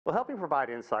Well, helping provide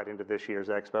insight into this year's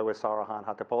Expo is Saruhan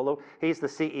Hatipoglu. He's the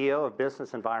CEO of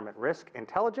Business Environment Risk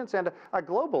Intelligence and a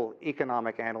global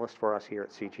economic analyst for us here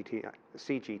at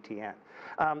CGTN.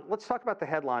 Let's talk about the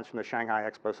headlines from the Shanghai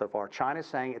Expo so far. China's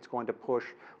saying it's going to push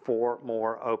for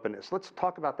more openness. Let's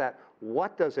talk about that.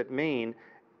 What does it mean?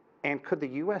 And could the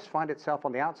U.S. find itself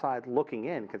on the outside looking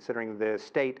in, considering the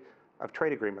state of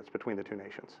trade agreements between the two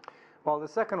nations? Well, the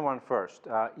second one first.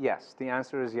 Yes, the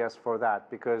answer is yes for that,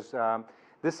 because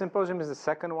this symposium is the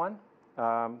second one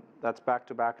that's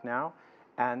back-to-back now,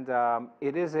 and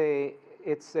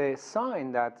it's a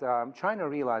sign that China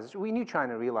realizes, we knew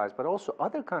China realized, but also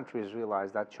other countries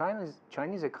realized that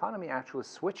Chinese economy actually is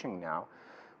switching now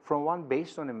from one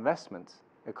based on investment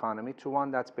economy to one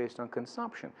that's based on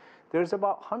consumption. There's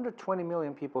about 120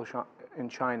 million people in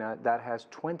China that has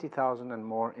 20,000 and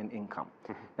more in income.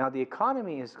 Now the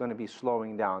economy is going to be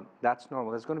slowing down. That's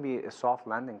normal. There's going to be a soft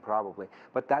landing probably,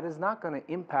 but that is not going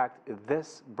to impact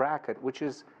this bracket, which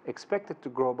is expected to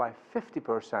grow by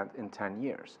 50% in 10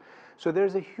 years. So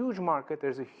there's a huge market.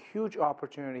 There's a huge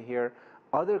opportunity here.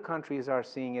 Other countries are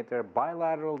seeing it. There are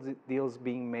bilateral deals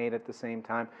being made at the same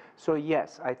time. So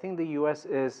yes, I think the U.S.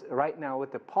 is right now,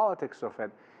 with the politics of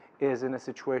it, is in a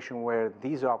situation where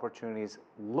these opportunities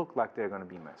look like they're going to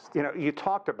be missed. You know, you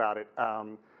talked about it,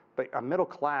 but a middle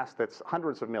class that's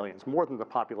hundreds of millions, more than the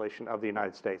population of the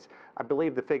United States. I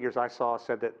believe the figures I saw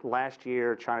said that last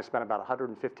year China spent about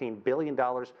 $115 billion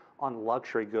on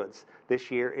luxury goods. This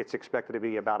year it's expected to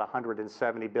be about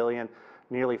 $170 billion.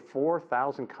 Nearly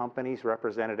 4,000 companies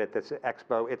represented at this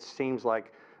expo. It seems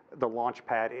like the launch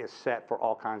pad is set for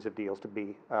all kinds of deals to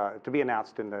be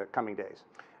announced in the coming days.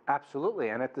 Absolutely,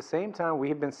 and at the same time, we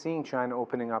have been seeing China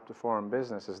opening up to foreign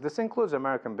businesses. This includes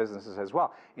American businesses as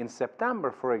well. In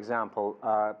September, for example,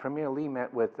 Premier Li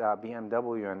met with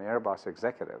BMW and Airbus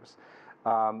executives.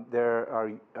 There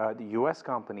are the U.S.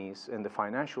 companies in the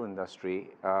financial industry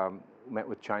met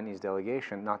with Chinese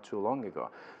delegation not too long ago.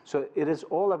 So it is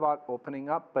all about opening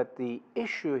up, but the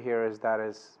issue here is that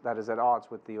is at odds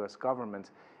with the U.S.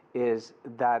 government, is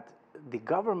that the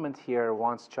government here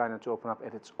wants China to open up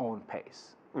at its own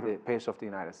pace. The pace of the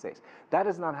United States. That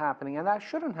is not happening, and that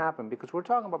shouldn't happen, because we're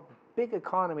talking about a big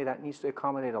economy that needs to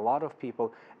accommodate a lot of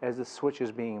people as the switch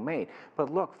is being made.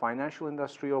 But look, financial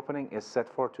industry opening is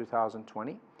set for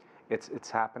 2020.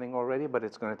 It's happening already, but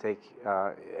it's going to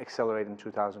accelerate in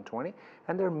 2020.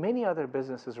 And there are many other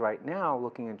businesses right now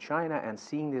looking in China and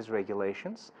seeing these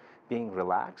regulations being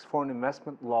relaxed. Foreign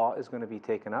investment law is going to be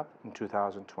taken up in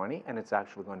 2020, and it's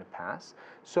actually going to pass.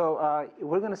 So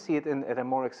we're going to see it at a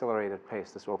more accelerated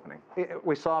pace, this opening.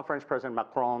 We saw French President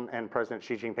Macron and President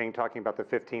Xi Jinping talking about the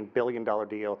 $15 billion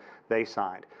deal they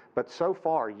signed. But so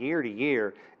far, year to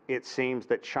year, it seems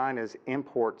that China's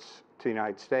imports to the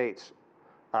United States,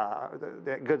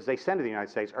 the goods they send to the United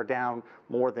States, are down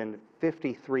more than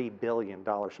 $53 billion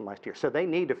from last year. So they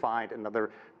need to find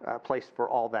another place for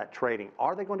all that trading.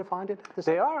 Are they going to find it?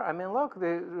 They are. I mean, look,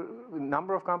 the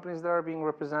number of companies that are being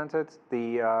represented,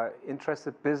 the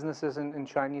interested businesses in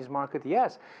Chinese market,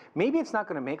 yes. Maybe it's not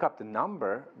going to make up the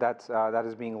number that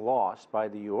is being lost by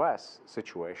the U.S.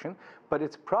 situation, but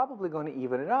it's probably going to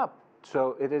even it up.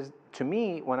 So it is, to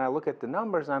me, when I look at the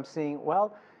numbers, I'm seeing,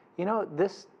 well, you know,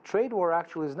 this trade war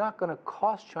actually is not going to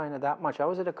cost China that much. I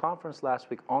was at a conference last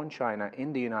week on China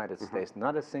in the United States.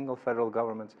 Not a single federal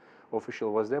government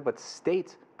official was there, but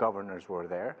state governors were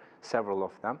there, several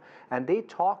of them. And they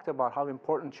talked about how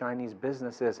important Chinese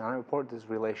business is and how important this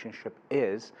relationship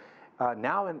is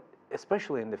now and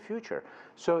especially in the future.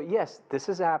 So yes, this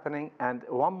is happening. And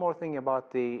one more thing about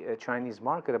the Chinese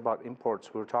market, about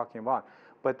imports we were talking about.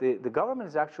 But the government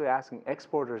is actually asking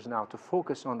exporters now to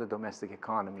focus on the domestic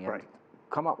economy and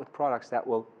come up with products that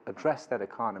will address that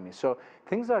economy. So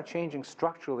things are changing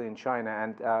structurally in China,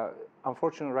 and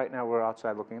unfortunately right now we're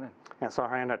outside looking in. And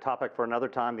Saruhan, a topic for another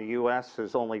time, the U.S.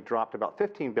 has only dropped about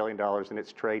 $15 billion in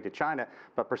its trade to China,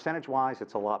 but percentage-wise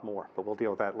it's a lot more, but we'll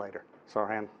deal with that later.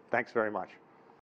 Saruhan, thanks very much.